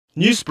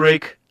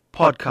Newsbreak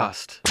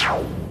podcast.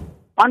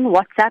 On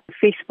WhatsApp,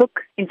 Facebook,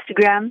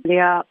 Instagram,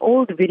 there are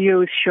old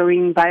videos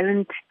showing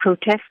violent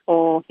protests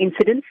or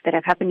incidents that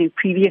have happened in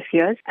previous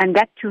years, and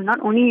that too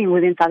not only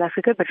within South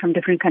Africa but from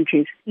different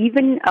countries.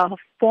 Even a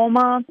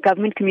former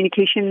government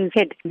communications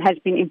head has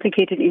been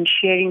implicated in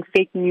sharing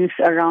fake news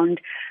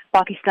around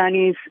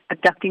Pakistanis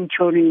abducting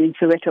children in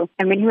Soweto.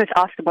 And when he was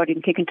asked about it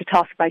and taken to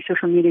task by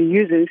social media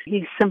users,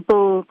 his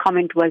simple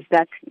comment was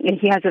that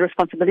he has a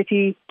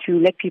responsibility to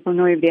let people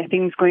know if there are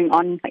things going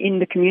on in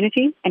the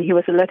community. And he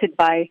was alerted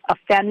by a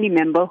family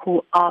member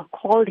who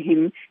called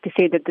him to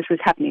say that this was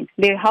happening.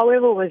 There,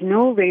 however, was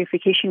no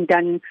verification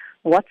done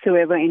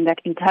whatsoever in that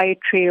entire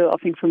trail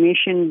of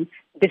information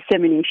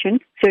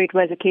dissemination. So it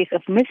was a case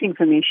of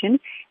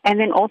misinformation and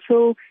then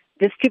also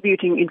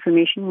distributing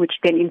information which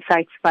then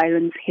incites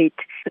violence, hate.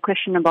 The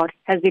question about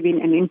has there been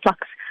an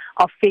influx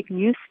of fake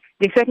news?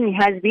 There certainly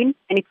has been,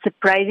 and it's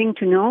surprising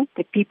to know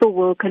that people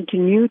will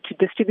continue to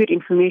distribute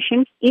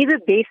information either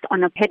based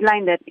on a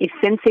headline that is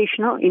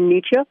sensational in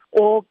nature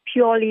or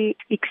purely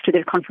speaks to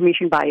their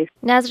confirmation bias.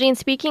 Nazreen,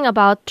 speaking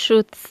about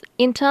truths,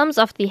 in terms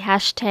of the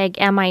hashtag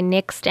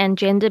 #AmINext and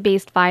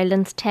gender-based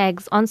violence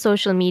tags on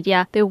social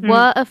media, there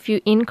were a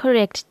few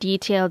incorrect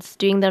details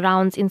doing the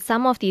rounds in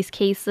some of these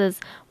cases.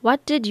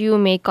 What did you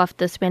make of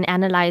this when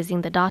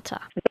analyzing the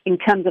data? In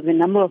terms of the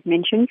number of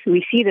mentions,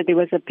 we see that there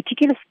was a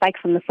particular spike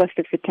from the 1st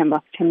of September.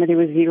 There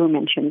were 0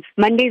 mentions.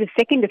 Monday, the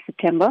 2nd of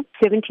September,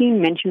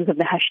 17 mentions of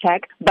the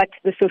hashtag, but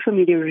the social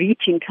media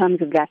reach in terms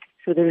of that.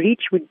 So the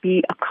reach would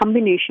be a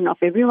combination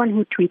of everyone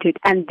who tweeted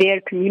and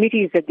their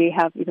communities that they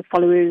have, either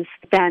followers,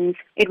 fans.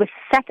 It was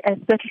set at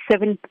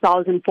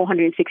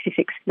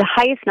 37,466. The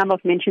highest number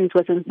of mentions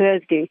was on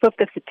Thursday,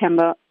 5th of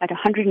September, at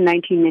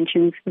 119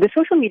 mentions. The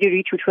social media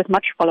reach, which was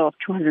much smaller, of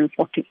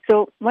 240.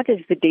 So what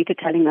is the data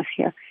telling us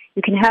here?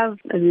 You can have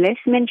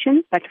less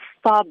mentions, but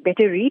far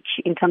better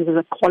reach in terms of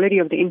the quality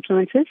of the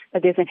influences.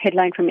 There's a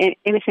headline from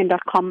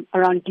MSN.com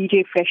around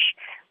DJ Fresh.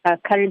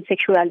 Current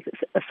sexual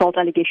assault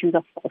allegations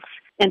are false.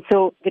 And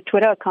so the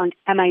Twitter account,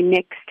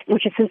 #AmINext,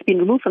 which has since been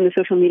removed from the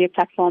social media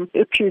platform,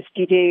 accused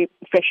DJ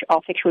Fresh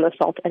of sexual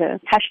assault.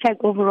 Hashtag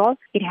overall,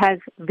 it has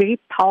very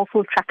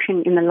powerful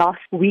traction in the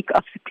last week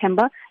of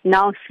September,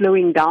 now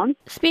slowing down.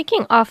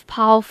 Speaking of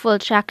powerful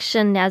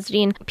traction,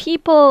 Nazreen,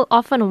 people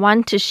often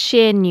want to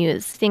share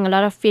news, seeing a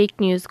lot of fake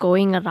news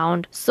going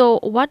around. So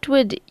what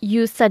would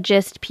you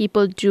suggest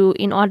people do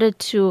in order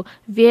to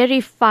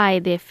verify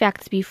their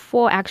facts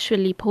before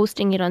actually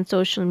posting it on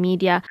social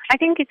media? I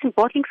think it's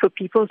important for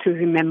people to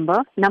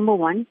remember, number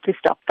one, to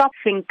stop,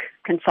 think,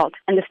 consult.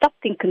 And the stop,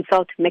 think,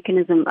 consult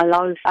mechanism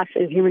allows us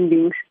as human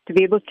beings to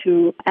be able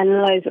to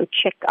analyze or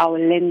check our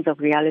lens of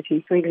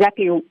reality. So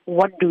exactly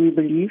what do we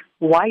believe?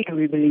 Why do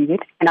we believe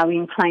it? And are we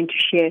inclined to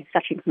share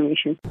such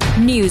information?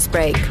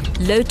 Newsbreak,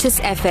 Lotus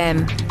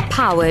FM,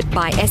 powered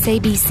by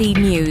SABC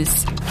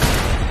News.